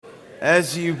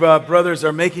As you brothers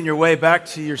are making your way back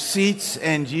to your seats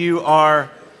and you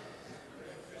are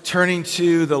turning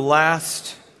to the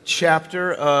last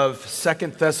chapter of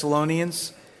Second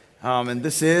Thessalonians, and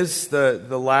this is the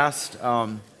last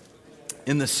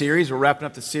in the series. We're wrapping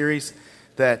up the series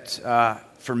that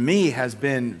for me has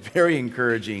been very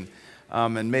encouraging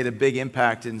and made a big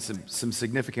impact in some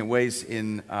significant ways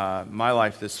in my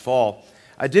life this fall.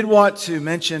 I did want to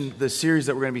mention the series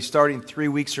that we're going to be starting 3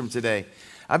 weeks from today.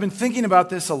 I've been thinking about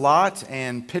this a lot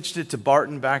and pitched it to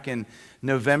Barton back in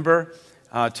November,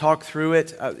 talked through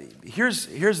it. Here's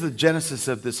the genesis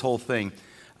of this whole thing.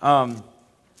 I'm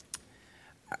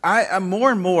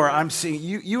more and more, I'm seeing,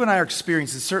 you and I are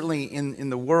experiencing, certainly in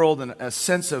the world, and a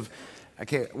sense of,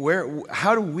 okay,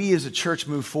 how do we as a church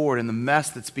move forward in the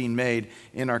mess that's being made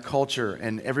in our culture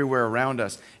and everywhere around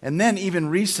us? And then even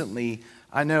recently,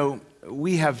 I know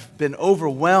we have been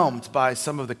overwhelmed by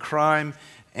some of the crime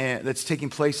that's taking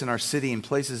place in our city and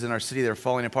places in our city that are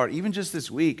falling apart. Even just this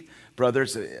week,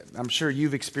 brothers, I'm sure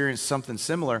you've experienced something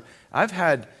similar. I've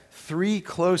had 3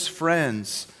 close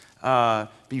friends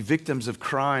be victims of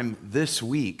crime this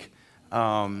week,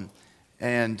 and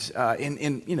in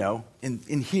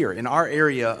here in our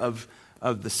area of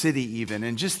the city even,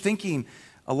 and just thinking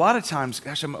a lot of times,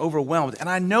 gosh, I'm overwhelmed. And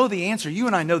I know the answer. You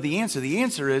and I know the answer. The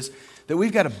answer is that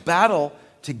we've got to battle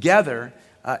together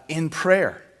in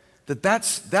prayer.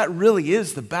 That really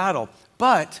is the battle.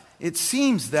 But it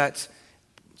seems that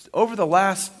over the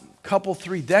last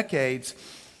 3 decades,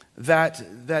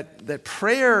 that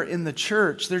prayer in the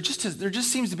church, there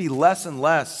just seems to be less and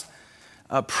less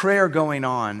prayer going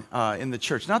on in the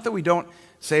church. Not that we don't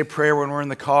say a prayer when we're in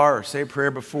the car, or say a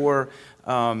prayer before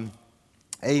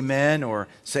amen, or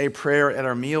say a prayer at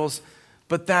our meals,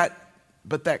 but that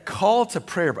call to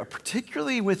prayer, but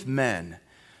particularly with men,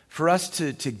 for us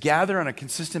to gather on a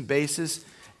consistent basis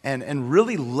and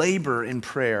really labor in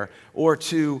prayer, or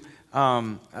to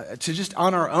just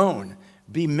on our own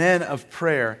be men of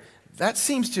prayer, that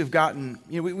seems to have gotten,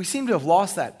 we seem to have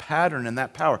lost that pattern and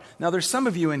that power. Now, there's some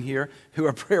of you in here who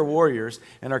are prayer warriors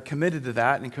and are committed to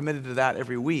that and committed to that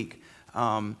every week.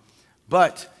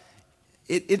 But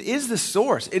it is the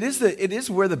source. It is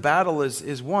where the battle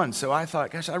is won. So I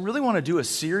thought, gosh, I really want to do a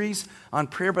series on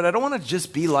prayer, but I don't want to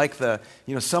just be like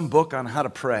some book on how to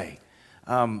pray.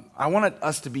 I want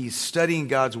us to be studying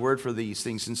God's word for these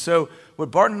things. And so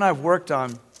what Barton and I have worked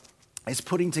on is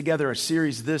putting together a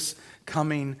series this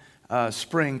coming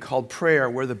spring called Prayer,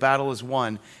 Where the Battle is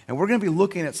Won. And we're going to be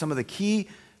looking at some of the key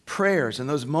prayers and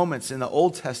those moments in the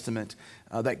Old Testament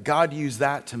that God used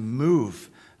that to move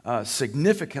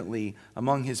significantly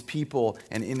among his people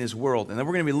and in his world. And then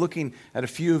we're going to be looking at a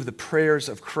few of the prayers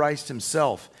of Christ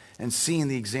himself and seeing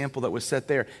the example that was set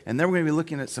there. And then we're going to be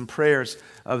looking at some prayers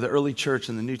of the early church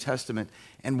in the New Testament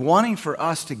and wanting for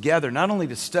us together not only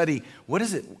to study what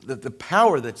is it, the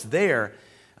power that's there,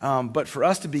 but for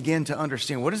us to begin to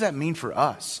understand what does that mean for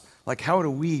us? Like, how do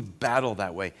we battle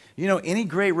that way? Any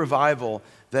great revival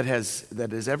that has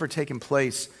ever taken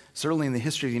place, certainly in the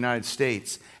history of the United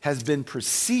States, has been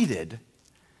preceded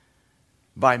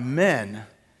by men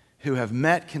who have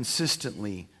met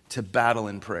consistently to battle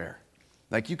in prayer.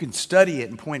 Like, you can study it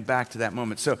and point back to that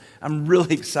moment. So I'm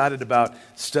really excited about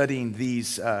studying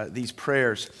these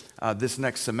prayers this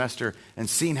next semester and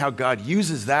seeing how God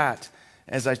uses that.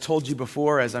 As I told you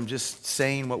before, as I'm just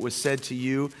saying what was said to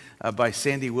you by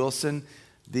Sandy Wilson,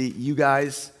 you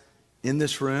guys in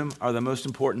this room are the most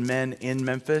important men in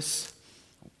Memphis.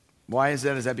 Why is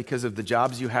that? Is that because of the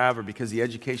jobs you have or because of the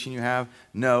education you have?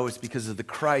 No, it's because of the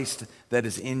Christ that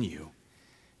is in you.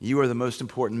 You are the most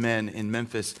important men in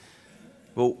Memphis.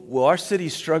 Well, our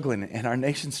city's struggling and our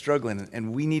nation's struggling,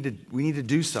 and we need to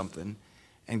do something.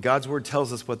 And God's word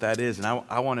tells us what that is. And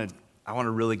I want to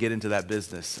really get into that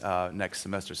business next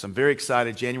semester. So I'm very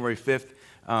excited. January 5th,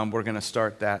 we're going to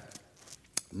start that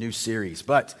new series.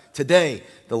 But today,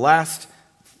 the last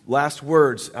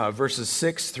words, verses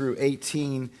 6 through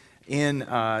 18 in 2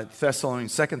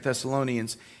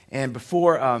 Thessalonians. And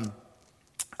before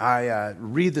I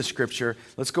read the scripture,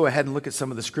 let's go ahead and look at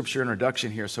some of the scripture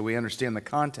introduction here so we understand the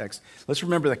context. Let's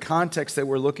remember the context that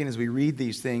we're looking as we read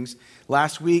these things.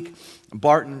 Last week,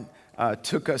 Barton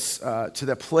took us to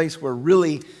that place where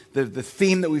really the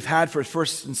theme that we've had for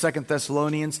 1st and 2nd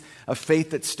Thessalonians, a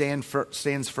faith that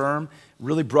stands firm,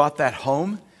 really brought that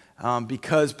home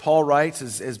because Paul writes,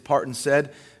 as Barton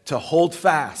said, to hold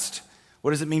fast.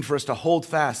 What does it mean for us to hold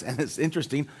fast? And it's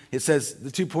interesting. It says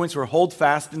the 2 points were hold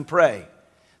fast and pray.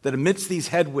 That amidst these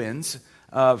headwinds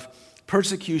of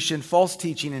persecution, false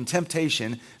teaching, and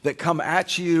temptation that come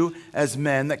at you as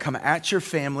men, that come at your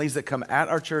families, that come at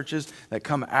our churches, that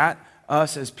come at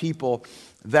us as people,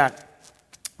 that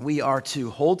we are to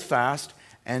hold fast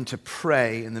and to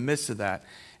pray in the midst of that.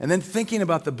 And then thinking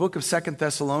about the book of 2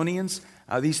 Thessalonians,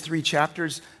 these 3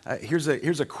 chapters, here's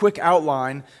a quick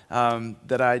outline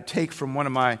that I take from one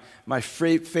of my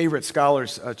favorite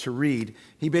scholars to read.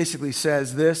 He basically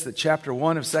says this, that chapter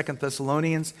 1 of 2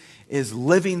 Thessalonians is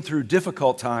living through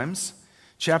difficult times.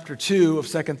 Chapter 2 of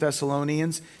 2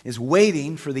 Thessalonians is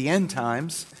waiting for the end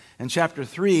times. And chapter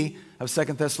 3 of 2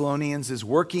 Thessalonians is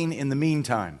working in the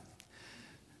meantime.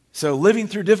 So living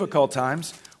through difficult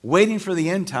times, waiting for the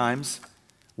end times,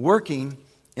 working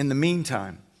in the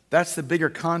meantime. That's the bigger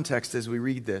context as we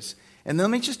read this. And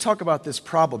then let me just talk about this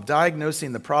problem,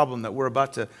 diagnosing the problem that we're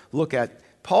about to look at.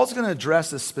 Paul's going to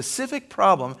address a specific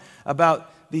problem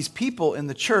about these people in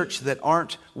the church that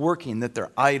aren't working, that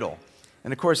they're idle.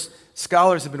 And of course,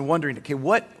 scholars have been wondering, okay,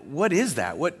 what is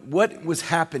that? What was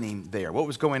happening there? What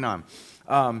was going on?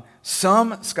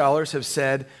 Some scholars have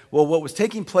said, well, what was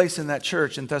taking place in that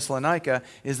church in Thessalonica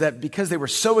is that because they were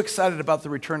so excited about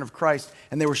the return of Christ,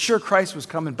 and they were sure Christ was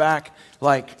coming back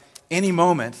like any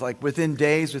moment, like within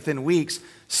days, within weeks,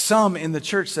 some in the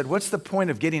church said, what's the point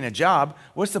of getting a job?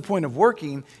 What's the point of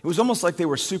working? It was almost like they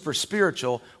were super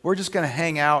spiritual. We're just going to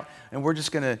hang out and we're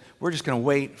just going to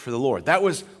wait for the Lord. That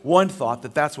was one thought,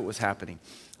 that's what was happening.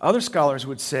 Other scholars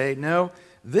would say, no,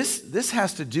 this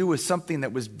has to do with something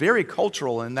that was very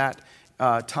cultural in that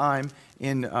time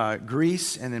in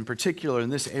Greece, and in particular in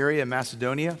this area,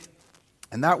 Macedonia.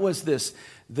 And that was this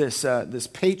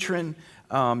patron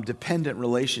dependent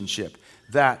relationship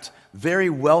that very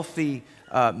wealthy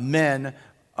men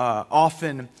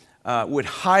often would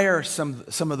hire some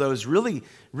of those really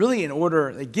in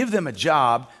order, they give them a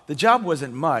job. The job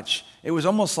wasn't much. It was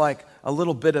almost like a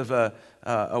little bit of a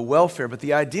welfare, but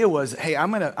the idea was, hey,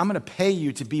 I'm gonna pay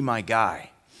you to be my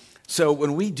guy. So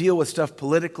when we deal with stuff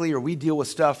politically, or we deal with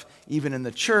stuff even in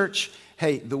the church,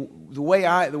 hey, the way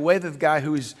that the guy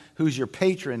who's your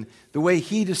patron, the way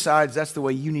he decides, that's the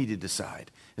way you need to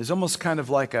decide. It's almost kind of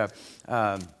like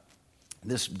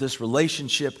this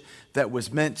relationship that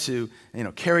was meant to,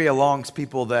 carry along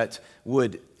people that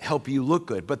would help you look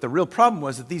good. But the real problem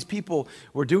was that these people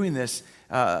were doing this.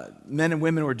 Men and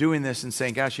women were doing this and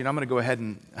saying, "Gosh, I'm going to go ahead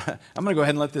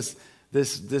and let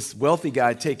this wealthy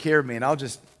guy take care of me, and I'll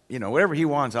just, whatever he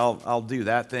wants, I'll do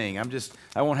that thing.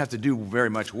 I won't have to do very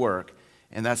much work."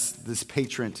 And that's this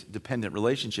patron-dependent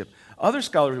relationship. Other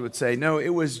scholars would say, no, it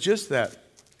was just that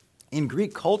in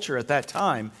Greek culture at that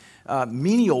time,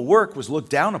 menial work was looked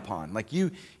down upon. Like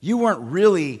you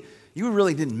really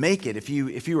didn't make it if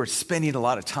you were spending a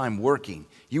lot of time working.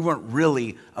 You weren't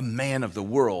really a man of the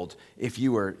world if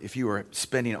you were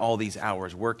spending all these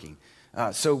hours working.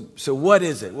 So what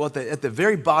is it? Well, at the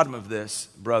very bottom of this,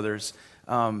 brothers,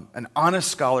 an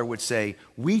honest scholar would say,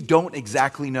 we don't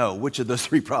exactly know which of those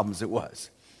 3 problems it was.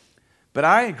 But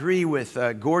I agree with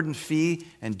Gordon Fee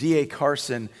and D.A.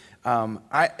 Carson.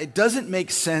 It doesn't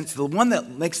make sense. The one that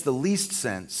makes the least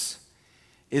sense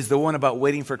is the one about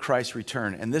waiting for Christ's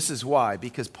return. And this is why.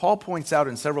 Because Paul points out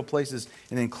in several places,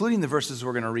 and including the verses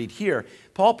we're going to read here,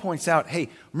 Paul points out, hey,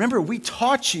 remember we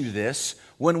taught you this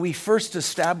when we first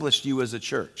established you as a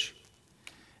church.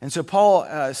 And so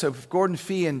so Gordon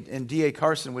Fee and D.A.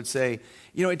 Carson would say,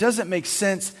 it doesn't make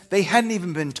sense. They hadn't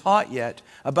even been taught yet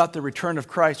about the return of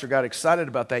Christ or got excited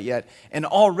about that yet. And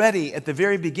already at the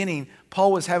very beginning,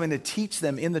 Paul was having to teach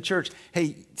them in the church,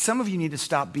 hey, some of you need to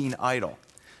stop being idle.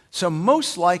 So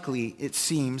most likely, it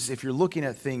seems, if you're looking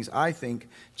at things, I think,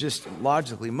 just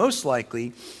logically, most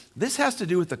likely, this has to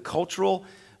do with the cultural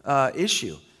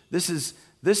issue. This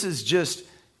is just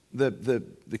the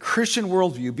Christian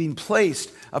worldview being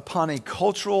placed upon a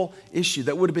cultural issue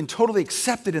that would have been totally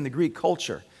accepted in the Greek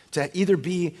culture to either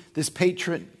be this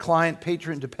patron-client,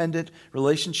 patron-dependent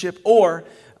relationship, or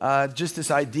just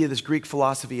this idea, this Greek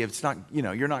philosophy of it's not,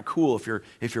 you're not cool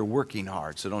if you're working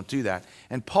hard, so don't do that.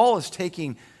 And Paul is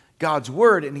taking God's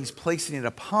word and he's placing it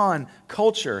upon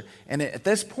culture, and at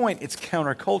this point, it's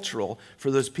countercultural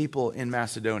for those people in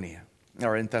Macedonia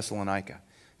or in Thessalonica,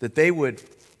 that they would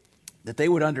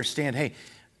understand, hey,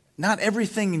 not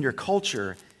everything in your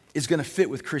culture is going to fit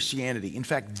with Christianity. In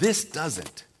fact, this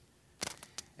doesn't.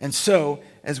 And so,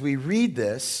 as we read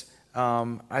this,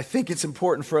 I think it's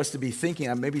important for us to be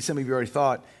thinking, maybe some of you already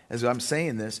thought, as I'm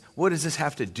saying this, what does this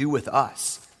have to do with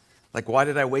us? Like, why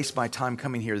did I waste my time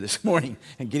coming here this morning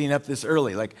and getting up this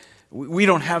early? Like, we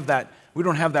don't have that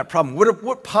problem.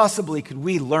 What possibly could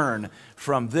we learn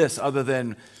from this other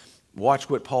than watch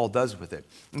what Paul does with it?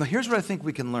 Now, here's what I think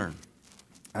we can learn.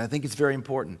 And I think it's very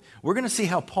important. We're going to see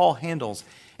how Paul handles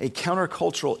a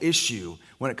countercultural issue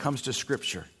when it comes to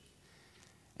Scripture.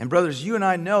 And brothers, you and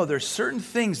I know there's certain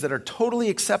things that are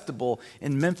totally acceptable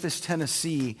in Memphis,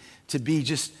 Tennessee to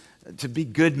be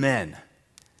good men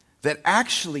that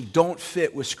actually don't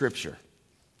fit with Scripture.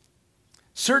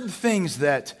 Certain things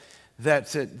that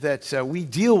we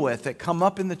deal with, that come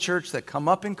up in the church, that come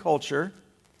up in culture,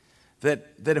 that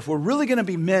if we're really going to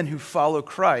be men who follow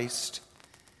Christ,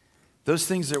 those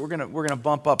things that we're going to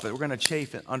bump up, that we're going to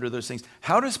chafe under those things.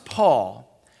 How does Paul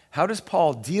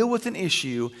deal with an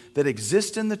issue that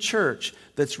exists in the church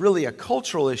that's really a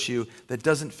cultural issue that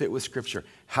doesn't fit with Scripture?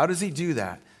 How does he do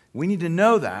that? We need to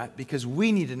know that because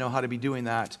we need to know how to be doing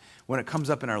that when it comes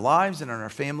up in our lives and in our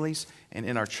families and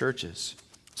in our churches.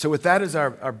 So with that as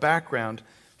our background,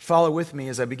 follow with me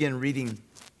as I begin reading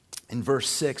in verse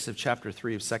 6 of chapter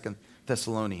 3 of 2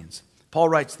 Thessalonians. Paul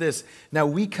writes this, "Now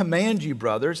we command you,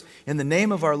 brothers, in the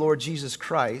name of our Lord Jesus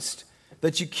Christ,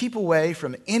 that you keep away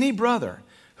from any brother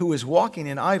who is walking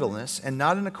in idleness and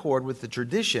not in accord with the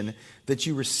tradition that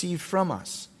you received from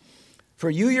us. For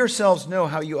you yourselves know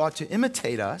how you ought to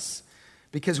imitate us,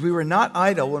 because we were not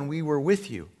idle when we were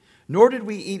with you, nor did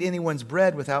we eat anyone's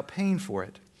bread without paying for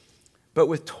it. But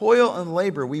with toil and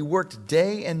labor we worked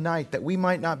day and night that we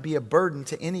might not be a burden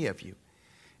to any of you.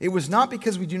 It was not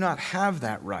because we do not have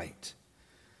that right,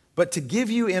 but to give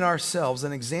you in ourselves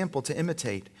an example to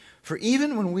imitate. For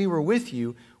even when we were with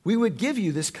you, we would give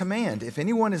you this command: if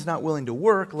anyone is not willing to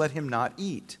work, let him not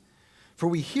eat. For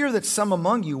we hear that some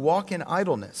among you walk in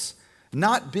idleness,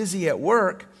 not busy at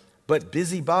work, but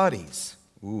busybodies."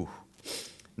 Ooh.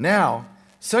 "Now,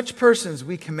 such persons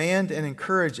we command and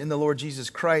encourage in the Lord Jesus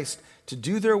Christ to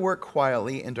do their work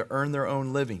quietly and to earn their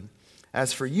own living.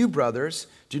 As for you, brothers,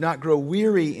 do not grow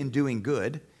weary in doing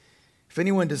good. If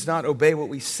anyone does not obey what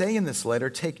we say in this letter,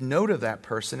 take note of that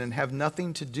person and have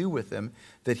nothing to do with him,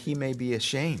 that he may be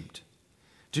ashamed.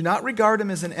 Do not regard him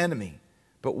as an enemy,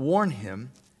 but warn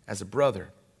him as a brother.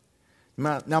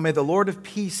 Now may the Lord of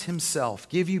peace himself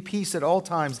give you peace at all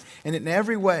times and in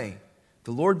every way.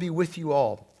 The Lord be with you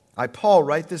all. I, Paul,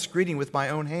 write this greeting with my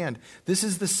own hand. This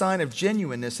is the sign of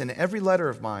genuineness in every letter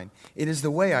of mine. It is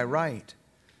the way I write.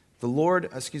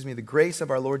 The grace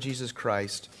of our Lord Jesus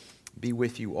Christ be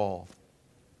with you all."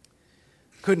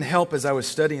 Couldn't help as I was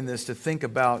studying this to think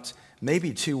about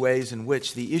maybe two ways in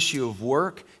which the issue of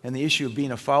work and the issue of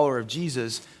being a follower of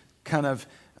Jesus kind of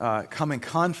come in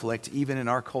conflict even in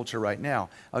our culture right now.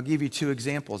 I'll give you two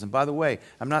examples. And by the way,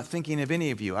 I'm not thinking of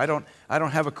any of you. I don't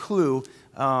have a clue.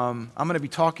 I'm going to be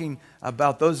talking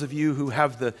about those of you who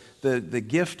have the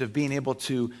gift of being able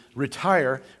to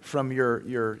retire from your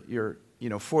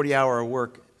 40-hour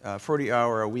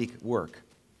a week work.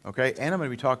 Okay? And I'm going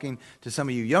to be talking to some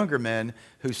of you younger men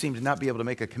who seem to not be able to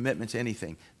make a commitment to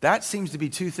anything. That seems to be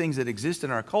two things that exist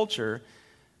in our culture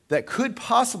that could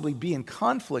possibly be in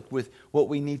conflict with what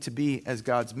we need to be as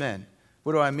God's men.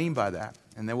 What do I mean by that?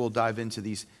 And then we'll dive into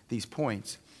these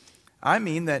points. I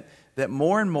mean that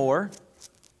more and more,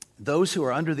 those who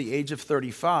are under the age of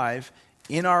 35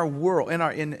 in our world,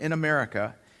 in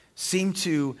America, seem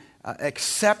to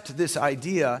accept this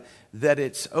idea that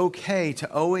it's okay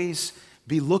to always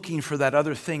be looking for that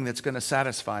other thing that's going to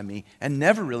satisfy me and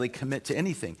never really commit to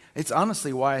anything. It's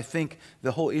honestly why I think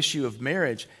the whole issue of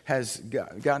marriage has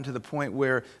gotten to the point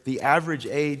where the average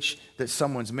age that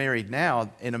someone's married now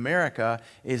in America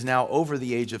is now over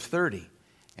the age of 30.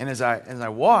 And as I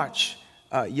watch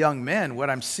young men, what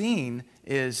I'm seeing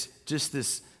is just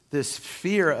this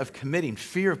fear of committing,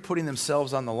 fear of putting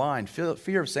themselves on the line,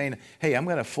 fear of saying, hey, I'm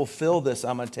going to fulfill this,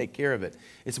 I'm going to take care of it.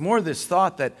 It's more this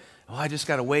thought that, I just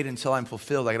got to wait until I'm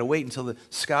fulfilled. I got to wait until the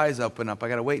skies open up. I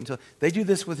got to wait until... They do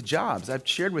this with jobs. I've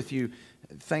shared with you,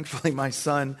 thankfully my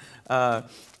son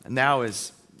now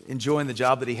is enjoying the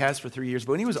job that he has for 3 years.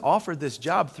 But when he was offered this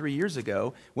job 3 years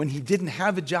ago, when he didn't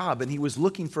have a job and he was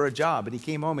looking for a job, and he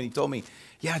came home and he told me,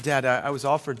 yeah, Dad, I was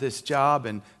offered this job.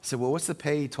 And I said, well, what's the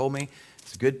pay? He told me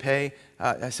it's good pay.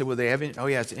 I said, well, they have,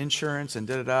 it's insurance and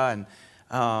da-da-da. And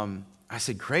I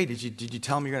said, great, did you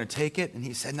tell him you're going to take it? And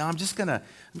he said, no, I'm just gonna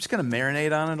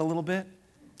marinate on it a little bit.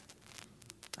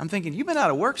 I'm thinking, you've been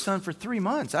out of work, son, for 3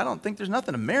 months. I don't think there's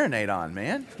nothing to marinate on,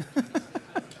 man.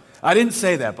 I didn't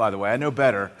say that, by the way. I know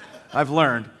better. I've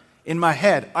learned. In my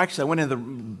head, actually, I went into the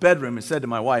bedroom and said to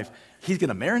my wife, he's going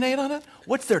to marinate on it?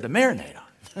 What's there to marinate on?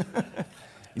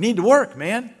 You need to work,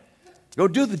 man. Go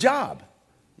do the job,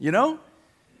 you know?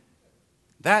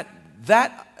 But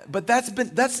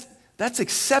that's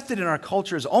accepted in our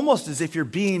culture as almost as if you're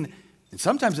being, and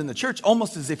sometimes in the church,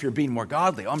 almost as if you're being more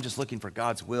godly. I'm just looking for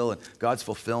God's will and God's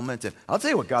fulfillment. And I'll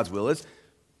tell you what God's will is.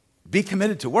 Be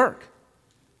committed to work.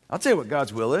 I'll tell you what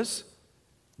God's will is.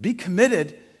 Be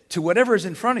committed to whatever is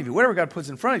in front of you. Whatever God puts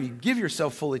in front of you, give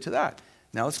yourself fully to that.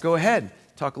 Now let's go ahead.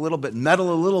 talk a little bit,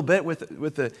 meddle a little bit with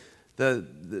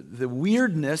the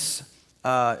weirdness.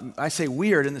 I say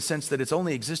weird in the sense that it's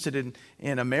only existed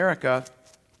in America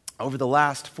over the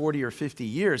last 40 or 50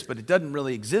 years, but it doesn't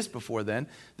really exist before then.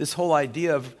 This whole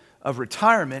idea of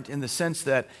retirement in the sense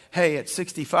that, hey, at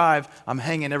 65, I'm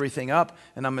hanging everything up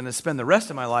and I'm going to spend the rest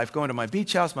of my life going to my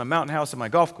beach house, my mountain house, and my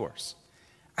golf course.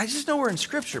 I just know we're in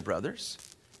Scripture, brothers.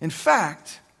 In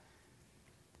fact,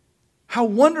 how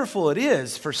wonderful it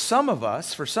is for some of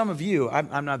us, for some of you,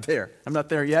 I'm not there. I'm not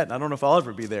there yet, and I don't know if I'll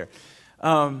ever be there.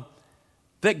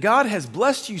 That God has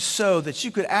blessed you so that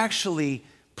you could actually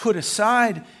put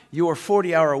aside your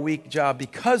 40-hour-a-week job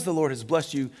because the Lord has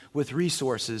blessed you with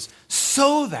resources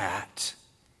so that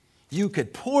you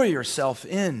could pour yourself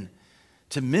in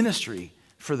to ministry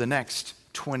for the next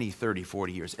 20, 30,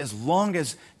 40 years. As long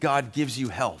as God gives you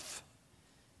health,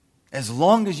 as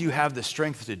long as you have the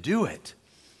strength to do it.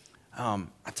 I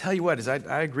tell you what,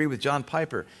 I agree with John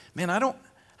Piper. Man, I don't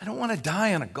want to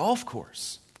die on a golf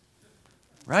course,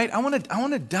 right? I want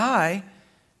to die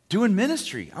doing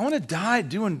ministry. I want to die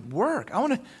doing work. I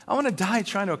want to die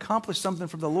trying to accomplish something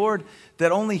from the Lord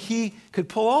that only He could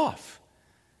pull off.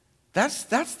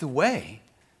 That's the way.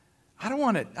 I don't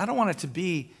want it to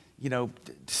be,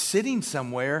 sitting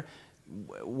somewhere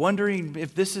wondering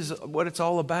if this is what it's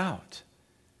all about.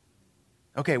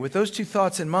 Okay, with those two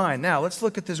thoughts in mind, now let's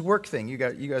look at this work thing. You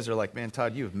guys are like, man,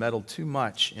 Todd, you have meddled too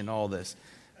much in all this.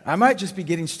 I might just be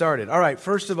getting started. All right,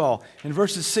 first of all, in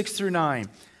verses 6 through 9,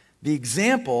 the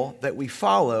example that we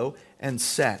follow and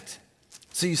set.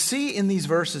 So you see in these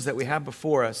verses that we have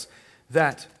before us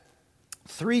that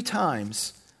two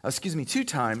times,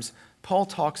 Paul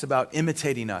talks about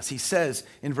imitating us. He says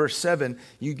in verse 7,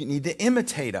 you need to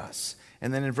imitate us.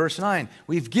 And then in verse 9,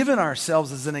 we've given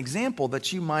ourselves as an example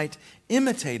that you might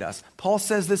imitate us. Paul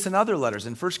says this in other letters.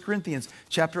 In 1 Corinthians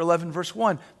chapter 11, verse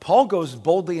 1, Paul goes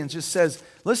boldly and just says,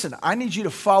 listen, I need you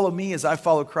to follow me as I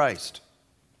follow Christ.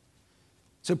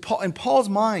 So in Paul's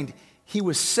mind, he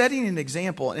was setting an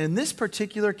example. And in this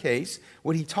particular case,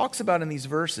 what he talks about in these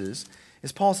verses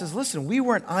is Paul says, listen, we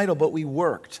weren't idle, but we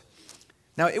worked.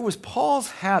 Now, it was Paul's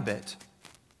habit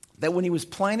that when he was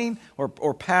planning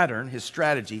or pattern, his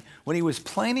strategy, when he was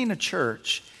planning a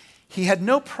church, he had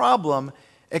no problem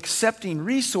accepting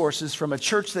resources from a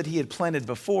church that he had planted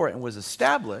before and was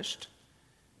established,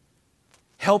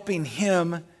 helping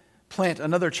him plant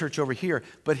another church over here.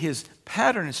 But his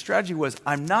pattern and strategy was,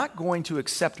 I'm not going to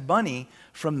accept money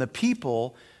from the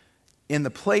people in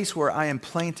the place where I am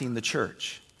planting the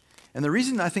church. And the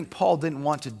reason I think Paul didn't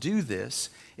want to do this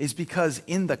is because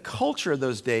in the culture of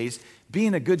those days,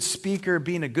 being a good speaker,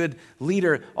 being a good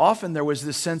leader, often there was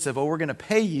this sense of, we're going to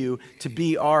pay you to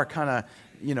be our kind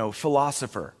of,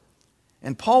 philosopher.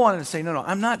 And Paul wanted to say, no,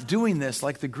 I'm not doing this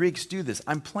like the Greeks do this.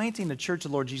 I'm planting the church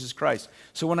of the Lord Jesus Christ.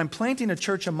 So when I'm planting a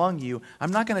church among you,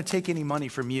 I'm not going to take any money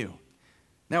from you.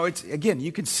 Now,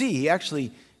 you can see he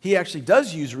actually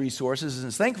does use resources and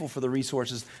is thankful for the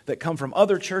resources that come from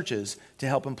other churches to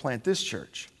help him plant this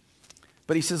church.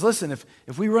 But he says, listen,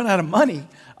 if we run out of money,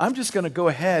 I'm just going to go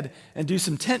ahead and do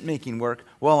some tent making work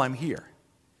while I'm here.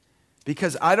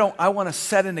 Because I want to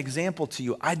set an example to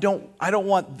you. I don't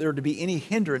want there to be any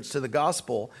hindrance to the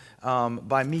gospel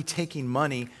by me taking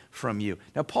money from you.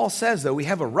 Now, Paul says, though, we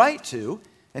have a right to,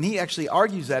 and he actually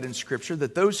argues that in Scripture,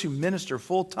 that those who minister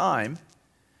full-time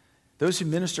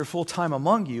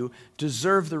among you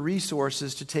deserve the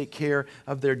resources to take care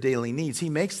of their daily needs.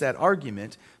 He makes that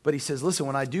argument, but he says, listen,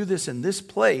 when I do this in this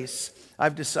place,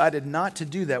 I've decided not to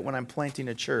do that when I'm planting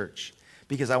a church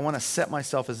because I want to set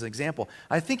myself as an example.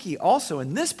 I think he also,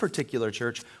 in this particular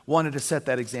church, wanted to set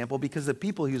that example because the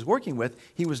people he was working with,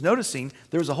 he was noticing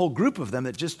there was a whole group of them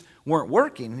that just weren't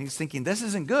working, and he's thinking, this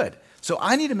isn't good. So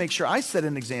I need to make sure I set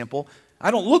an example.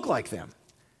 I don't look like them.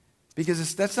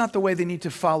 Because that's not the way they need to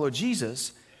follow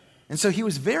Jesus. And so he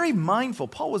was very mindful.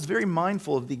 Paul was very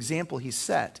mindful of the example he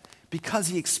set because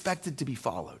he expected to be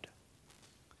followed.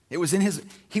 He was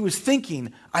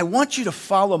thinking, I want you to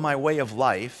follow my way of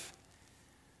life.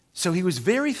 So he was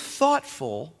very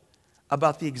thoughtful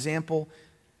about the example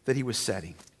that he was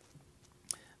setting.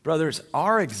 Brothers,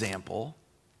 our example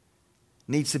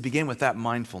needs to begin with that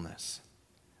mindfulness.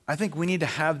 I think we need to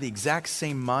have the exact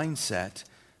same mindset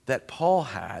that Paul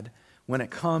had when it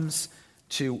comes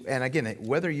to, and again,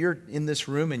 whether you're in this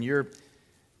room and you're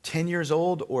 10 years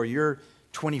old, or you're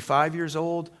 25 years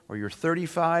old, or you're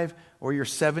 35, or you're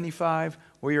 75,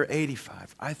 or you're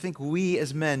 85, I think we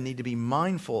as men need to be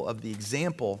mindful of the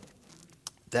example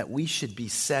that we should be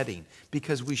setting,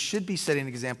 because we should be setting an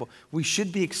example. We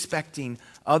should be expecting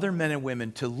other men and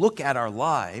women to look at our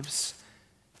lives,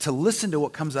 to listen to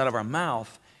what comes out of our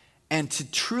mouth, and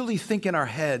to truly think in our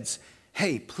heads,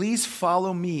 hey, please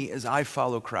follow me as I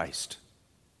follow Christ.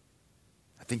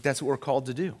 I think that's what we're called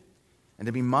to do, and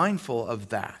to be mindful of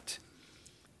that.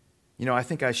 You know, I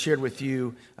think I shared with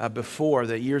you before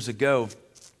that years ago,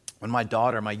 when my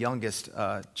daughter, my youngest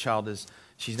child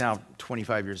she's now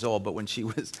 25 years old, but when she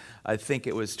was, I think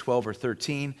it was 12 or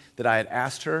 13, that I had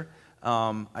asked her,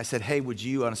 I said, hey, would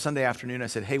you, on a Sunday afternoon, I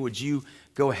said, hey, would you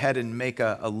go ahead and make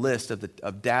a list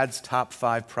of Dad's top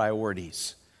 5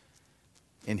 priorities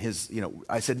in his,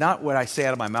 I said, not what I say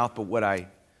out of my mouth, but what I,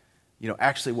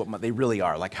 actually what they really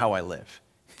are, like how I live.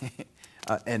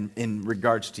 And in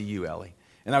regards to you, Ellie.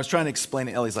 And I was trying to explain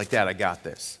to Ellie's like, Dad, I got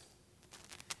this.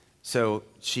 So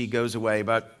she goes away.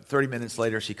 About 30 minutes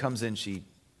later, she comes in, she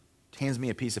hands me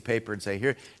a piece of paper and say,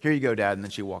 here you go, Dad, and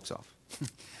then she walks off.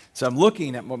 So I'm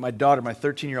looking at what my daughter, my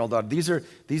 13-year-old daughter, these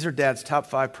are Dad's top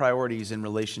 5 priorities in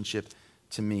relationship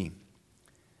to me.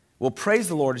 Well, praise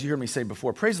the Lord, as you heard me say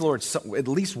before, praise the Lord, at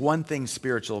least one thing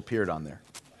spiritual appeared on there.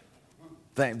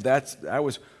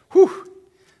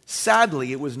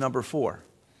 Sadly, it was number 4.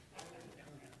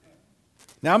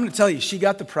 Now, I'm going to tell you, she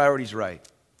got the priorities right.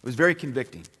 It was very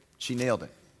convicting. She nailed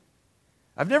it.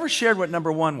 I've never shared what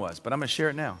number 1 was, but I'm going to share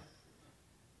it now.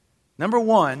 Number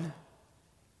 1,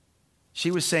 she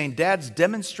was saying, Dad's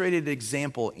demonstrated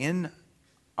example in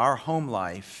our home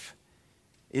life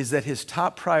is that his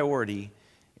top priority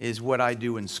is what I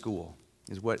do in school,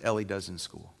 is what Ellie does in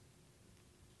school.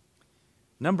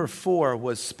 Number 4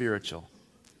 was spiritual.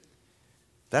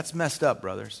 That's messed up,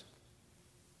 brothers.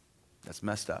 That's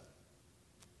messed up.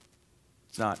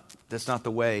 That's not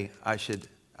the way I should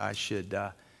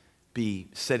be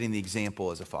setting the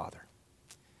example as a father.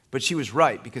 But she was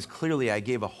right, because clearly I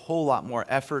gave a whole lot more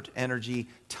effort, energy,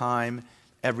 time,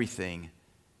 everything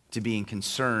to being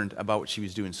concerned about what she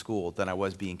was doing in school than I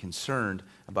was being concerned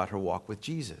about her walk with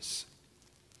Jesus.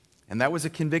 And that was a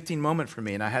convicting moment for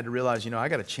me, and I had to realize, I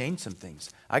got to change some things.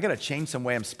 I got to change some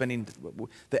way I'm spending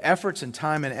the efforts and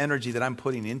time and energy that I'm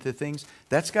putting into things.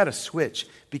 That's got to switch,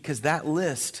 because that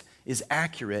list is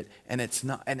accurate, and it's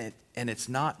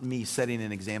not me setting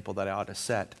an example that I ought to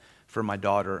set for my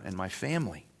daughter and my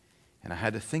family. And I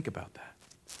had to think about that.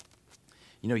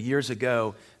 Years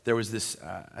ago, there was this,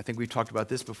 I think we've talked about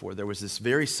this before, there was this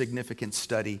very significant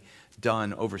study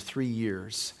done over 3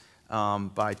 years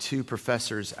by 2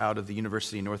 professors out of the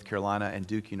University of North Carolina and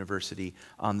Duke University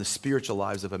on the spiritual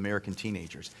lives of American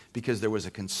teenagers, because there was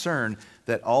a concern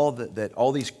that all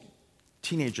these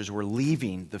teenagers were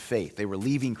leaving the faith. They were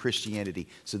leaving Christianity.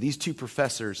 So these 2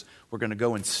 professors were going to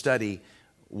go and study,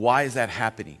 why is that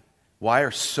happening? Why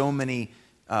are so many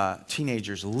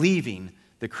teenagers leaving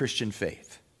the Christian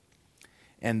faith?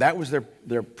 And that was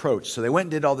their approach. So they went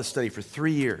and did all this study for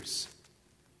 3 years.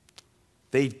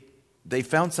 They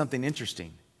found something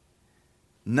interesting.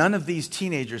 None of these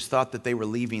teenagers thought that they were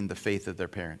leaving the faith of their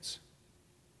parents.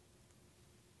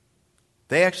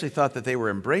 They actually thought that they were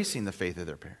embracing the faith of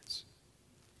their parents.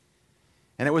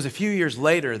 And it was a few years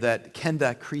later that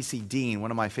Kenda Creasy Dean, one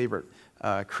of my favorite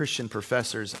Christian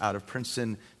professors out of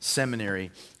Princeton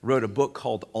Seminary, wrote a book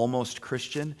called Almost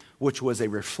Christian, which was a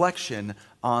reflection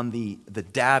on the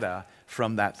data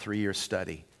from that 3-year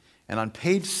study. And on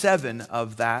page 7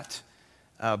 of that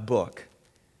book,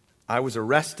 I was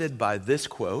arrested by this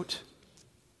quote.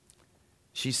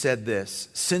 She said this: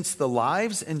 "Since the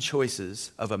lives and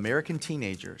choices of American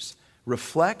teenagers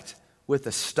reflect with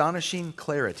astonishing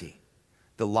clarity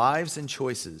the lives and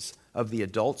choices of the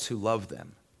adults who love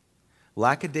them,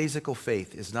 lackadaisical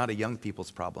faith is not a young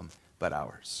people's problem, but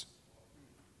ours."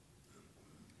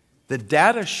 The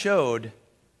data showed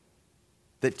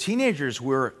that teenagers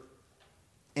were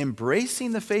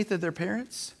embracing the faith of their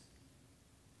parents,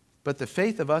 but the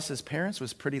faith of us as parents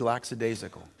was pretty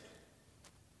lackadaisical.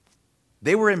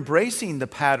 They were embracing the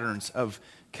patterns of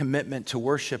commitment to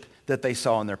worship that they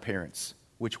saw in their parents,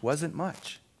 which wasn't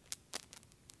much.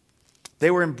 They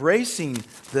were embracing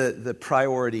the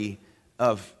priority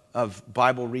of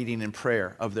Bible reading and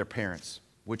prayer of their parents,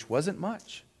 which wasn't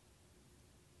much.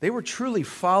 They were truly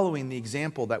following the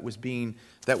example that was being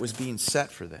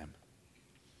set for them.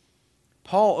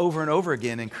 Paul over and over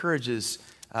again encourages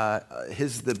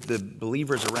the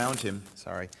believers around him.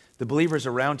 The believers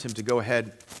around him to go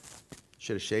ahead.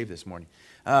 Should have shaved this morning.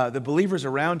 The believers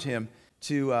around him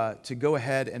to go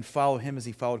ahead and follow him as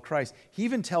he followed Christ. He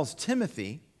even tells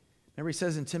Timothy. Remember, he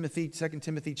says in 1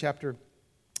 Timothy chapter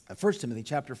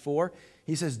 4,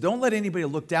 he says, "Don't let anybody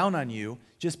look down on you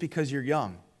just because you're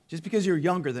young, just because you're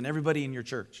younger than everybody in your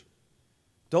church.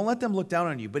 Don't let them look down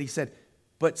on you." But he said,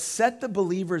 "But set the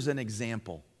believers an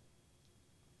example."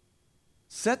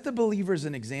 Set the believers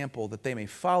an example that they may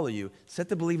follow you. Set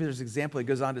the believers an example, it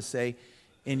goes on to say,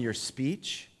 in your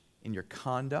speech, in your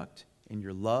conduct, in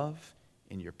your love,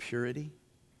 in your purity.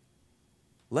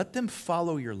 Let them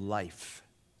follow your life.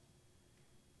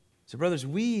 So, brothers,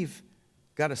 we've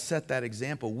got to set that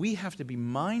example. We have to be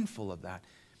mindful of that.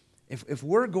 If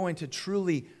we're going to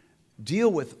truly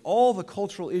deal with all the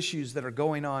cultural issues that are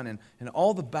going on and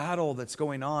all the battle that's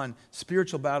going on,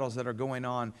 spiritual battles that are going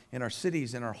on in our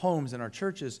cities, in our homes, in our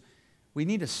churches, we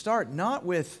need to start not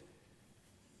with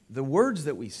the words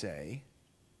that we say,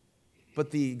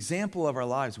 but the example of our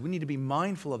lives. We need to be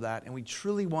mindful of that, and we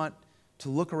truly want to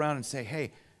look around and say,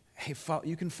 hey,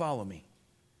 you can follow me.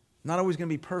 I'm not always going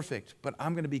to be perfect, but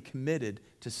I'm going to be committed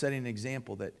to setting an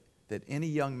example that any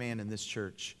young man in this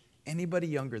church, anybody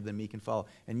younger than me, can follow.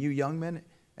 And you young men,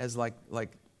 as like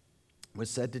was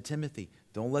said to Timothy,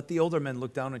 don't let the older men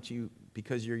look down at you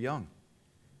because you're young.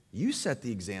 You set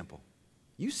the example.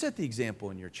 You set the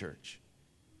example in your church.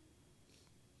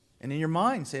 And in your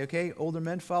mind, say, okay, older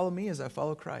men, follow me as I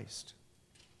follow Christ.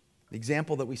 The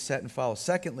example that we set and follow.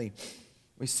 Secondly,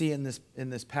 we see in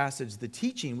this passage the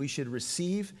teaching we should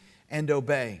receive and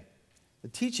obey. The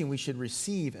teaching we should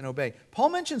receive and obey. Paul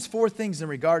mentions 4 things in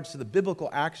regards to the biblical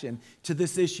action to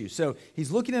this issue. So he's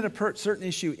looking at a certain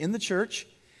issue in the church,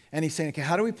 and he's saying, okay,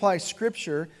 how do we apply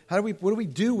Scripture? What do we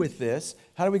do with this?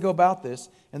 How do we go about this?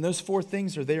 And those 4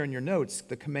 things are there in your notes: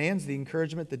 the commands, the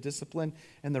encouragement, the discipline,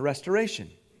 and the restoration.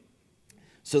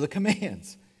 So the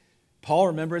commands. Paul,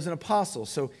 remember, is an apostle.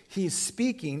 So he's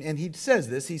speaking, and he says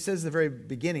this. He says at the very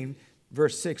beginning,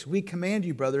 verse 6, we command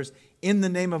you, brothers, in the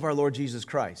name of our Lord Jesus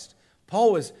Christ.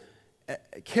 Paul was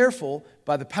careful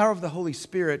by the power of the Holy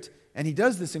Spirit, and he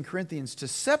does this in Corinthians, to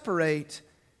separate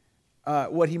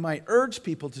what he might urge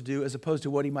people to do as opposed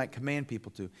to what he might command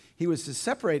people to. He was to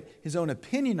separate his own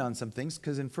opinion on some things,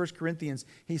 because in 1 Corinthians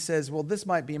he says, well, this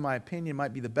might be my opinion,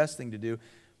 might be the best thing to do.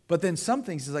 But then some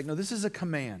things he's like, no, this is a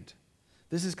command.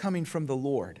 This is coming from the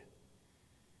Lord.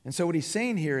 And so what he's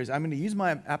saying here is, I'm going to use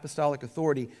my apostolic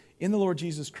authority in the Lord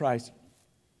Jesus Christ.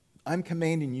 I'm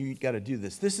commanding you, you've got to do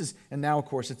this. And now, of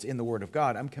course, it's in the Word of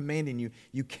God. I'm commanding you,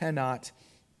 you cannot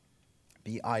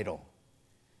be idle.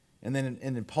 And then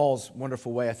in Paul's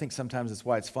wonderful way, I think sometimes that's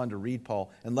why it's fun to read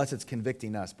Paul, unless it's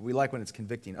convicting us. But we like when it's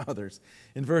convicting others.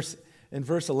 In verse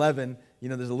 11,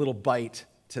 there's a little bite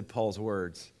to Paul's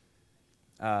words.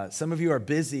 Some of you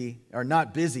are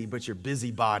not busy, but you're busy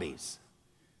bodies.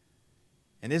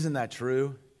 And isn't that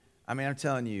true? I mean, I'm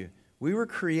telling you, we were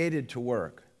created to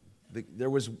work.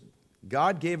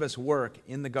 God gave us work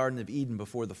in the Garden of Eden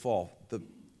before the fall. The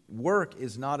work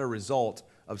is not a result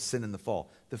of sin and the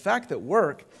fall. The fact that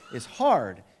work is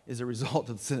hard is a result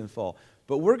of sin and fall.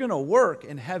 But we're going to work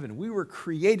in heaven. We were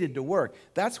created to work.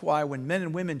 That's why when men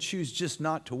and women choose just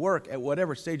not to work at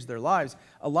whatever stage of their lives,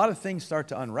 a lot of things start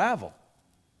to unravel.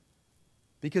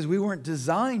 Because we weren't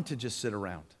designed to just sit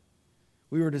around.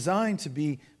 We were designed to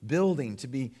be building, to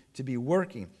be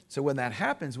working. So when that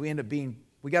happens,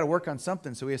 we got to work on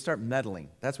something, so we start meddling.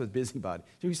 That's what busybody.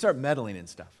 So we start meddling in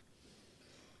stuff.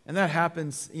 And that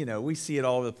happens, we see it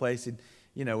all over the place.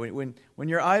 When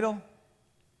you're idle,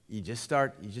 you just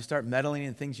start meddling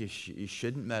in things you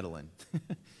shouldn't meddle in.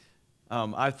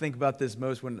 I think about this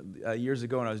most when years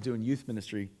ago when I was doing youth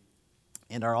ministry,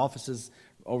 and our offices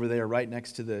over there right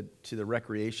next to the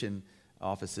recreation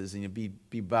offices, and you'd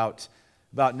be about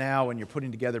now when you're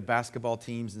putting together basketball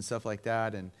teams and stuff like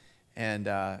that, and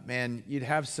man, you'd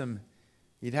have some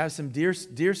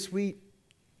dear sweet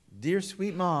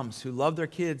moms who love their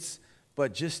kids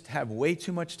but just have way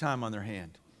too much time on their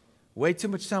hand.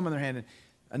 And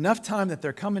enough time that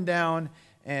they're coming down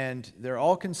and they're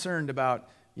all concerned about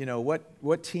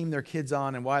what team their kid's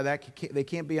on and why they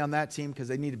can't be on that team because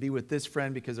they need to be with this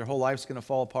friend because their whole life's going to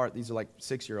fall apart. These are like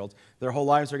 6-year-olds. Their whole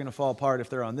lives are going to fall apart if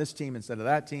they're on this team instead of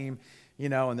that team,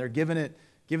 and they're giving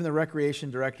the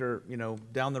recreation director,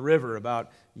 down the river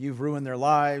about you've ruined their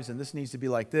lives and this needs to be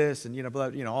like this and,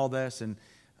 all this. And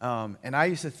I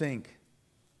used to think,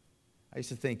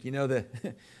 the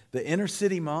inner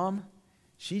city mom,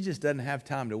 she just doesn't have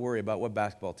time to worry about what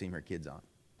basketball team her kid's on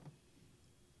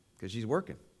because she's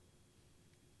working.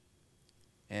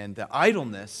 And the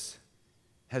idleness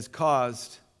has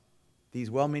caused these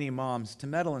well-meaning moms to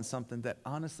meddle in something that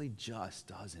honestly just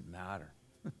doesn't matter.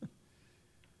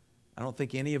 I don't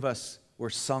think any of us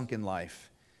were sunk in life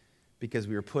because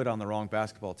we were put on the wrong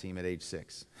basketball team at age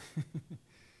 6.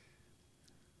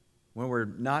 When we're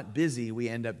not busy, we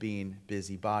end up being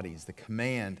busy bodies. The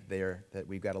command there that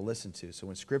we've got to listen to. So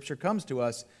when Scripture comes to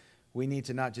us, we need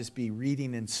to not just be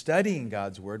reading and studying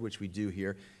God's Word, which we do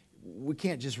here. we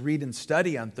can't just read and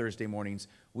study on Thursday mornings.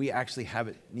 We actually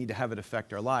need to have it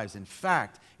affect our lives. In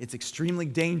fact, it's extremely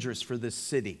dangerous for this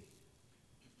city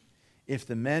if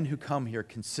the men who come here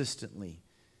consistently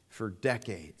for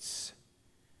decades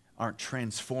aren't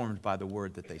transformed by the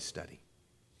word that they study.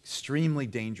 Extremely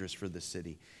dangerous for this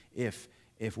city. If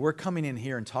we're coming in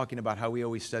here and talking about how we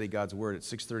always study God's word at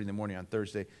 6:30 in the morning on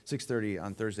Thursday, 6:30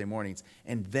 on Thursday mornings,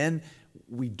 and then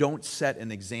we don't set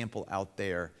an example out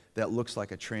there that looks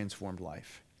like a transformed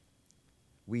life,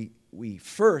 we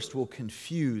first will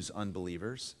confuse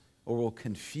unbelievers, or will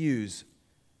confuse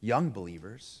young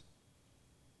believers,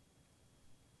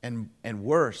 and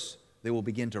worse, they will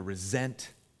begin to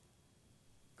resent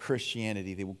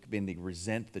Christianity. They will begin to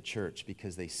resent the church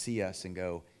because they see us and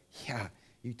go, yeah,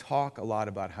 you talk a lot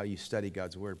about how you study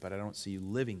God's word, but I don't see you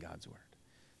living God's word.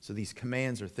 So these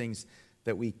commands are things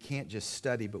that we can't just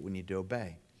study, but we need to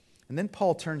obey. And then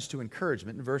Paul turns to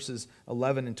encouragement in verses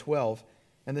 11 and 12,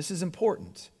 and this is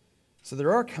important. So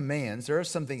there are commands, there are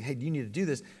something, hey, you need to do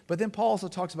this, but then Paul also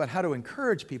talks about how to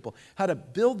encourage people, how to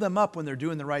build them up when they're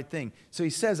doing the right thing. So he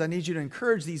says, I need you to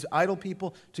encourage these idle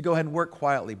people to go ahead and work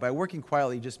quietly. By working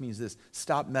quietly, it just means this: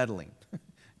 stop meddling.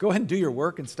 Go ahead and do your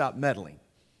work and stop meddling.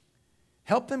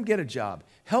 Help them get a job.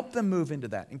 Help them move into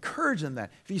that. Encourage them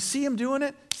that. If you see them doing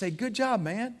it, say, good job,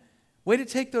 man. Way to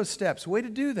take those steps. Way to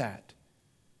do that.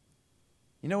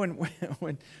 You know,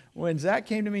 when Zach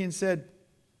came to me and said,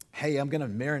 hey, I'm going to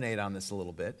marinate on this a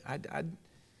little bit, I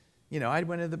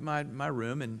went into my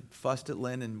room and fussed at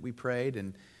Lynn, and we prayed,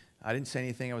 and I didn't say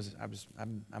anything.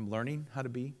 I'm learning how to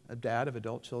be a dad of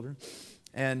adult children.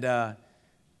 And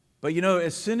but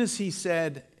as soon as he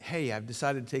said, hey, I've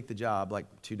decided to take the job, like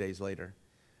 2 days later,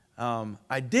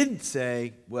 I didn't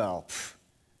say, well,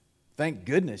 thank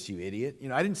goodness, you idiot.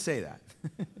 I didn't say that.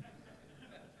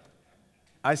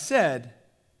 I said,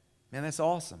 man, that's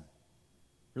awesome.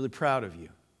 Really proud of you.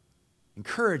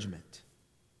 Encouragement.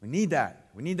 We need that.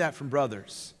 We need that from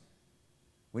brothers.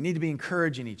 We need to be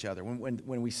encouraging each other.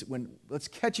 When let's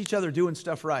catch each other doing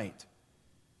stuff right.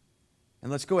 And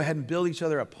let's go ahead and build each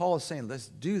other up. Paul is saying, let's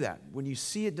do that. When you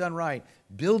see it done right,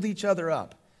 build each other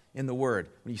up in the Word.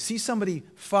 When you see somebody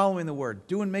following the Word,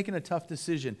 making a tough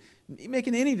decision,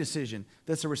 making any decision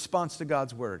that's a response to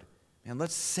God's Word, and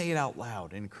let's say it out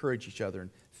loud and encourage each other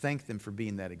and thank them for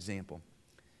being that example.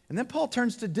 And then Paul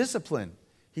turns to discipline.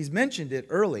 He's mentioned it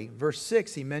early. Verse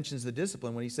 6, he mentions the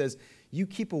discipline when he says, you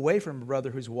keep away from a brother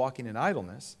who's walking in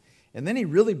idleness. And then he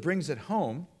really brings it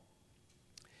home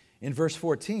in verse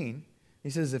 14. He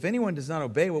says, if anyone does not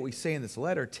obey what we say in this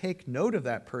letter, take note of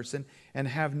that person and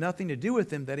have nothing to do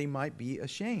with him, that he might be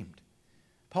ashamed.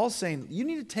 Paul's saying, you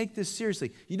need to take this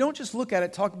seriously. You don't just look at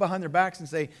it, talk behind their backs and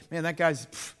say, man, that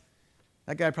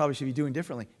guy probably should be doing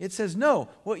differently. It says, no,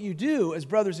 what you do as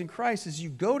brothers in Christ is you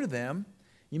go to them,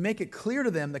 you make it clear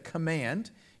to them the command,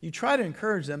 you try to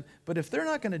encourage them, but if they're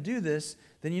not going to do this,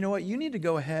 then you know what? You need to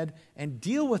go ahead and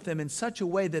deal with them in such a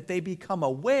way that they become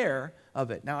aware of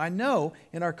it. Now, I know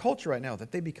in our culture right now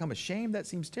that they become ashamed. That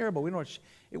seems terrible.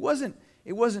 It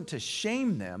wasn't to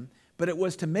shame them, but it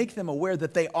was to make them aware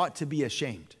that they ought to be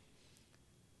ashamed.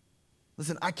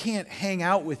 Listen, I can't hang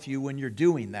out with you when you're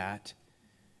doing that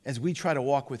as we try to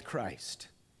walk with Christ.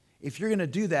 If you're going to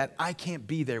do that, I can't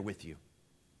be there with you.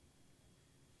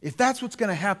 If that's what's going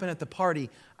to happen at the party,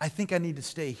 I think I need to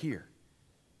stay here.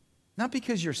 Not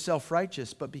because you're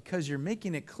self-righteous, but because you're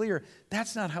making it clear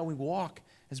that's not how we walk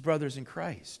as brothers in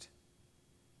Christ.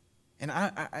 And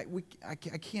I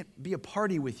can't be a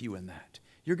party with you in that.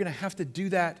 You're going to have to do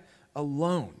that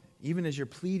alone, even as you're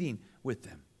pleading with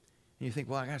them. And you think,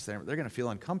 well, gosh, they're going to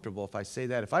feel uncomfortable if I say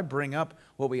that. If I bring up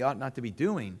what we ought not to be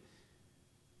doing,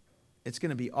 it's going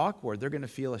to be awkward. They're going to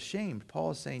feel ashamed. Paul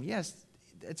is saying, yes,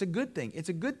 it's a good thing. It's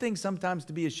a good thing sometimes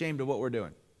to be ashamed of what we're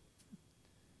doing.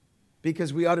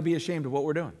 Because we ought to be ashamed of what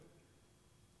we're doing.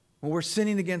 When we're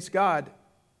sinning against God,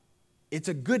 it's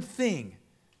a good thing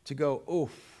to go, oh,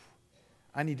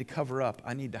 I need to cover up.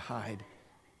 I need to hide.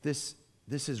 This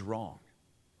is wrong.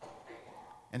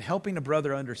 And helping a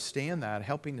brother understand that,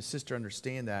 helping a sister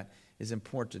understand that is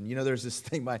important. You know, there's this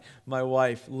thing, my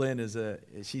wife, Lynn,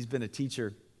 she's been a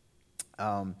teacher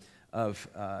of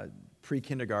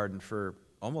pre-kindergarten for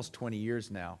almost 20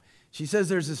 years now. She says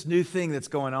there's this new thing that's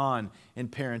going on in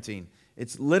parenting.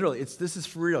 This is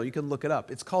for real. You can look it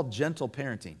up. It's called gentle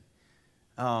parenting.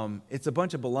 It's a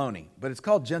bunch of baloney, but it's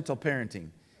called gentle parenting.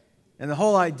 And the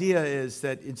whole idea is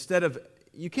that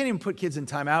you can't even put kids in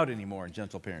timeout anymore in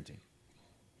gentle parenting.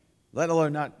 Let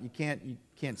alone you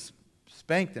can't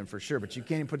spank them for sure, but you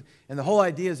can't even and the whole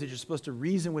idea is that you're supposed to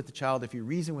reason with the child. If you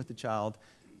reason with the child,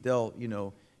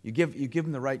 you give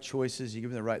them the right choices, you give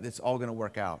them the right, it's all going to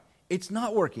work out. It's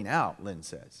not working out, Lynn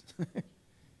says.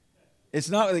 It's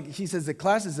not like, she says the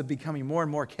classes are becoming more and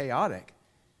more chaotic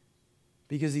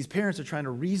because these parents are trying to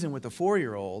reason with a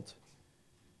 4-year-old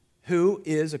who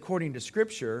is, according to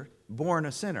Scripture, born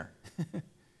a sinner.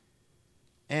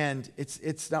 And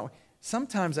it's not.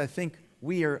 Sometimes I think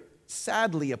we are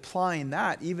sadly applying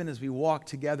that even as we walk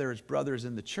together as brothers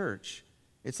in the church.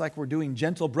 It's like we're doing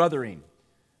gentle brothering.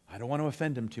 I don't want to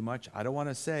offend him too much. I don't want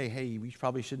to say, hey, we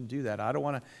probably shouldn't do that. I don't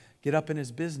want to get up in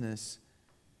his business.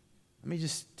 Let me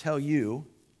just tell you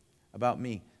about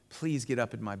me. Please get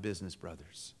up in my business,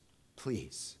 brothers.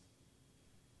 Please.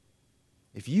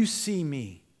 If you see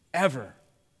me ever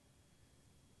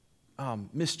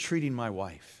mistreating my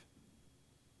wife,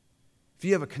 if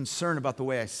you have a concern about the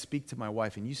way I speak to my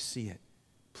wife and you see it,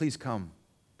 please come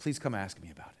ask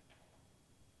me about it.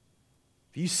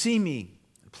 If you see me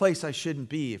in a place I shouldn't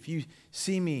be, if you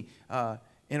see me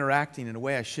interacting in a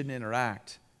way I shouldn't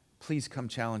interact, please come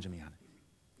challenge me on it.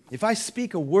 If I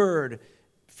speak a word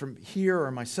from here or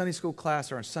my Sunday school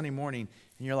class or on Sunday morning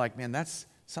and you're like, man,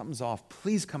 something's off,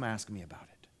 please come ask me about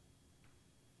it.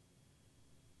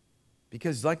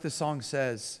 Because like the song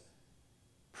says,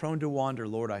 prone to wander,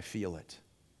 Lord, I feel it.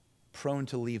 Prone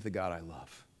to leave the God I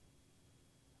love.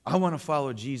 I want to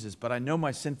follow Jesus, but I know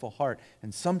my sinful heart,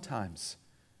 and sometimes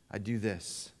I do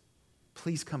this.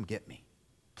 Please come get me.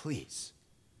 Please.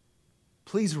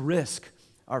 Please risk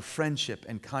our friendship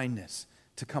and kindness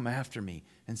to come after me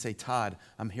and say, Todd,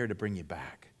 I'm here to bring you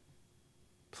back.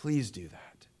 Please do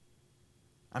that.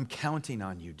 I'm counting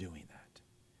on you doing that.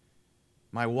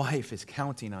 My wife is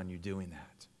counting on you doing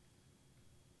that.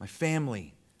 My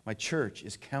family, my church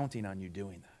is counting on you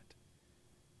doing that.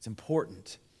 It's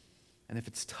important. And if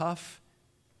it's tough,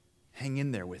 hang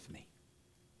in there with me.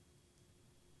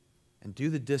 And do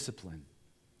the discipline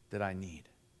that I need.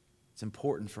 It's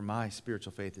important for my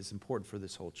spiritual faith. It's important for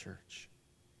this whole church.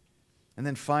 And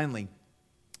then finally,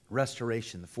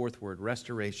 restoration, the fourth word,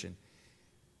 restoration.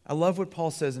 I love what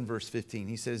Paul says in verse 15.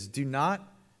 He says, do not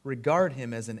regard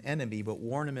him as an enemy, but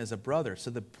warn him as a brother. So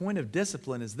the point of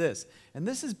discipline is this, and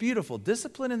this is beautiful.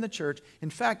 Discipline in the church, in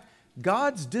fact,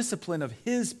 God's discipline of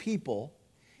his people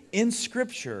in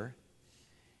Scripture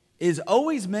is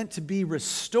always meant to be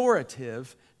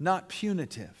restorative, not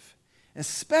punitive,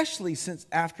 especially since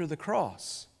after the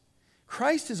cross.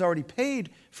 Christ has already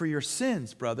paid for your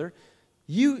sins, brother.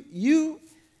 You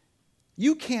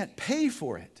can't pay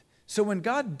for it. So when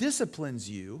God disciplines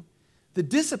you, the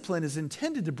discipline is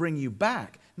intended to bring you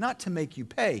back, not to make you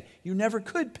pay. You never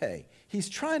could pay. He's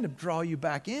trying to draw you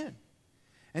back in.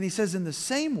 And he says in the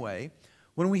same way,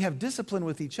 when we have discipline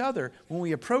with each other, when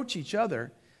we approach each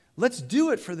other, let's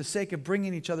do it for the sake of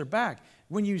bringing each other back.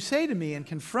 When you say to me and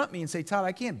confront me and say, Todd,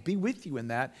 I can't be with you in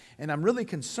that, and I'm really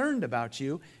concerned about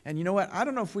you, and you know what, I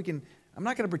don't know if we can, I'm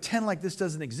not going to pretend like this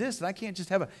doesn't exist, and I can't just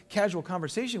have a casual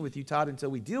conversation with you, Todd, until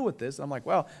we deal with this. I'm like,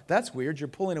 well, that's weird. You're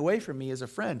pulling away from me as a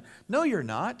friend. No, you're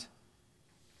not.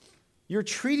 You're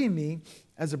treating me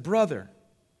as a brother.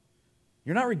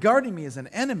 You're not regarding me as an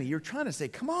enemy. You're trying to say,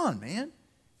 come on, man,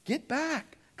 get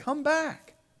back, come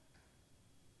back.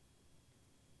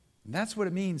 And that's what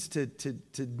it means to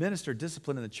administer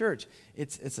discipline in the church.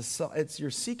 It's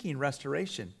you're seeking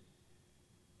restoration.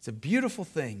 It's a beautiful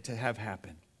thing to have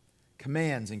happen.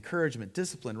 Commands, encouragement,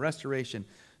 discipline, restoration,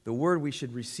 the word we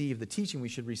should receive, the teaching we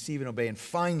should receive and obey. And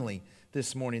finally,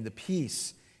 this morning, the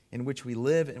peace in which we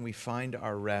live and we find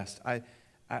our rest. I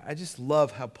just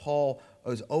love how Paul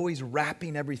is always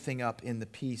wrapping everything up in the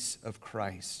peace of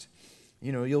Christ.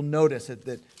 You know, you'll notice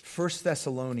that 1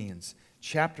 Thessalonians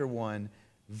chapter 1,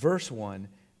 verse 1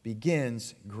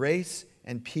 begins, grace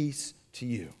and peace to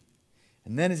you.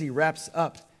 And then as he wraps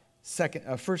up 1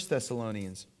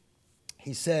 Thessalonians,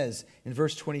 he says in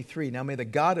verse 23, now may the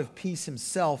God of peace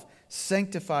himself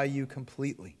sanctify you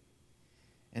completely.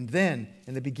 And then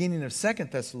in the beginning of 2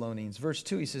 Thessalonians, verse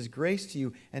 2, he says, grace to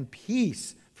you and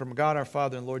peace from God our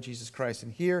Father and Lord Jesus Christ.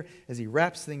 And here, as he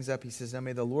wraps things up, he says, now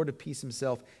may the Lord of peace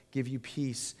himself give you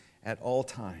peace at all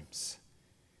times.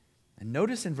 And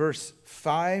notice in verse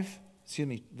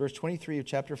 23 of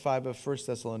chapter 5 of 1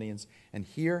 Thessalonians, and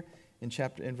here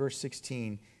in verse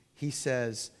 16, he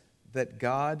says that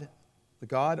God, the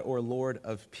God or Lord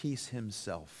of peace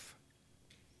himself.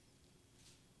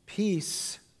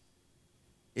 Peace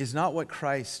is not what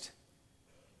Christ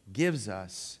gives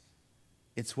us,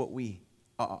 it's what we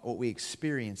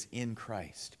experience in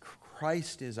Christ.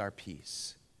 Christ is our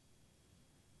peace.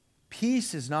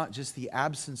 Peace is not just the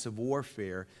absence of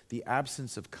warfare, the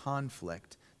absence of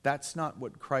conflict. That's not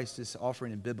what Christ is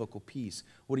offering in biblical peace.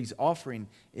 What he's offering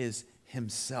is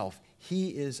himself. He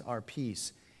is our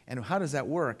peace. And how does that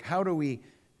work? How do we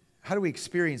how do we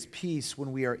experience peace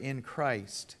when we are in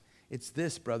Christ? It's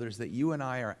this, brothers, that you and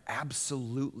I are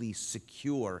absolutely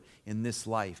secure in this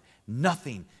life.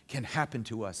 Nothing can happen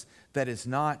to us that is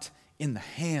not in the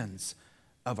hands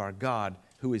of our God,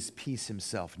 who is peace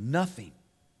himself. Nothing.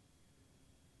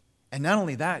 And not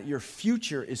only that, your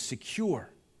future is secure.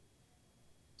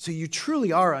 So you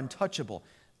truly are untouchable.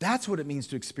 That's what it means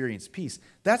to experience peace.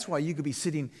 That's why you could be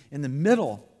sitting in the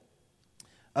middle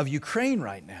of Ukraine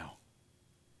right now,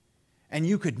 and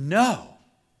you could know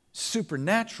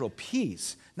supernatural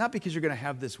peace, not because you're going to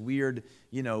have this weird,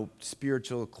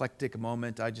 spiritual eclectic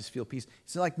moment, I just feel peace.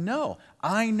 It's like, no,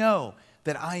 I know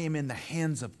that I am in the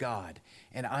hands of God,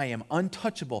 and I am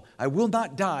untouchable. I will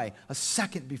not die a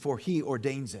second before he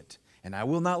ordains it, and I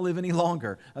will not live any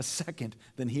longer a second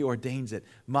than he ordains it.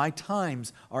 My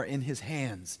times are in his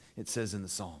hands, it says in the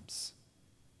Psalms.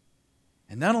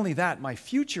 And not only that, my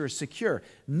future is secure.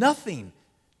 Nothing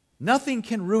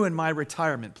can ruin my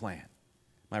retirement plan.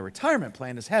 My retirement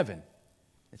plan is heaven.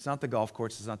 It's not the golf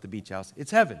course, it's not the beach house,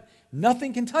 it's heaven.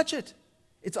 Nothing can touch it.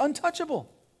 It's untouchable.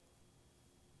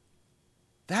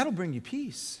 That'll bring you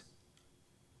peace.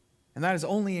 And that is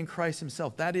only in Christ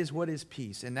himself. That is what is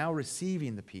peace. And now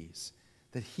receiving the peace,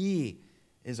 that he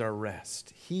is our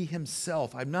rest. He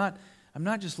himself. I'm not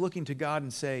just looking to God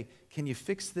and say, can you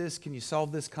fix this? Can you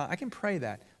solve this? I can pray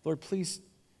that. Lord, please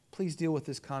deal with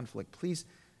this conflict.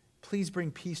 Please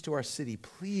bring peace to our city.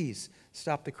 Please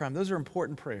stop the crime. Those are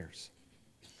important prayers.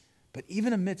 But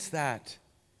even amidst that,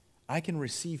 I can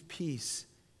receive peace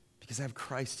because I have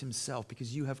Christ himself,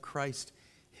 because you have Christ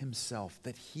himself,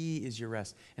 that he is your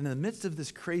rest. And in the midst of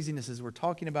this craziness, as we're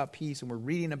talking about peace and we're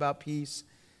reading about peace,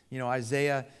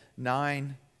 Isaiah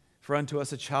 9, for unto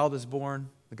us a child is born,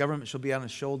 the government shall be on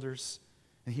his shoulders,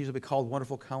 and he shall be called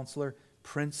Wonderful Counselor,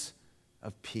 Prince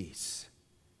of Peace.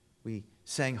 We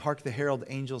sang, Hark the herald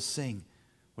angels sing.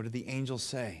 What did the angels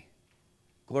say?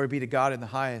 Glory be to God in the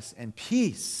highest, and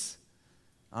peace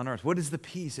on earth. What is the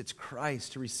peace? It's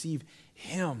Christ, to receive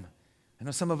him. I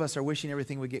know some of us are wishing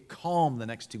everything would get calm the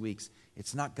next 2 weeks.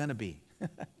 It's not going to be.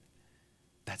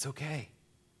 That's okay.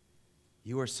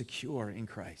 You are secure in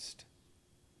Christ.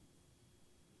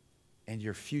 And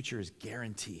your future is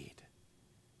guaranteed.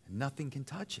 And nothing can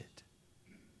touch it.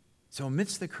 So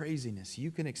amidst the craziness,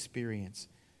 you can experience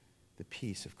the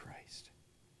peace of Christ.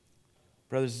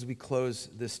 Brothers, as we close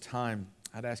this time,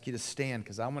 I'd ask you to stand,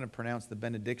 because I'm going to pronounce the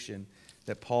benediction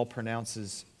that Paul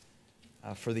pronounces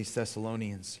for these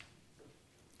Thessalonians.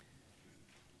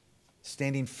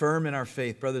 Standing firm in our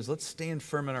faith. Brothers, let's stand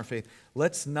firm in our faith.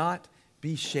 Let's not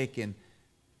be shaken.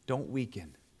 Don't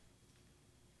weaken.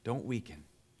 Don't weaken.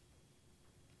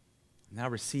 Now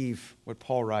receive what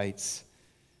Paul writes.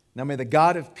 Now may the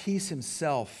God of peace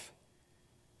himself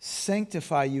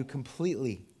sanctify you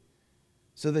completely,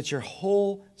 so that your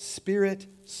whole spirit,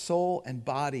 soul, and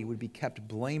body would be kept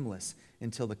blameless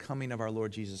until the coming of our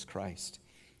Lord Jesus Christ.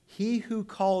 He who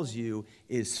calls you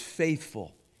is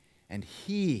faithful, and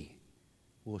he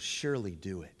will surely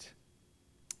do it.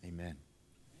 Amen.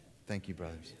 Thank you,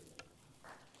 brothers.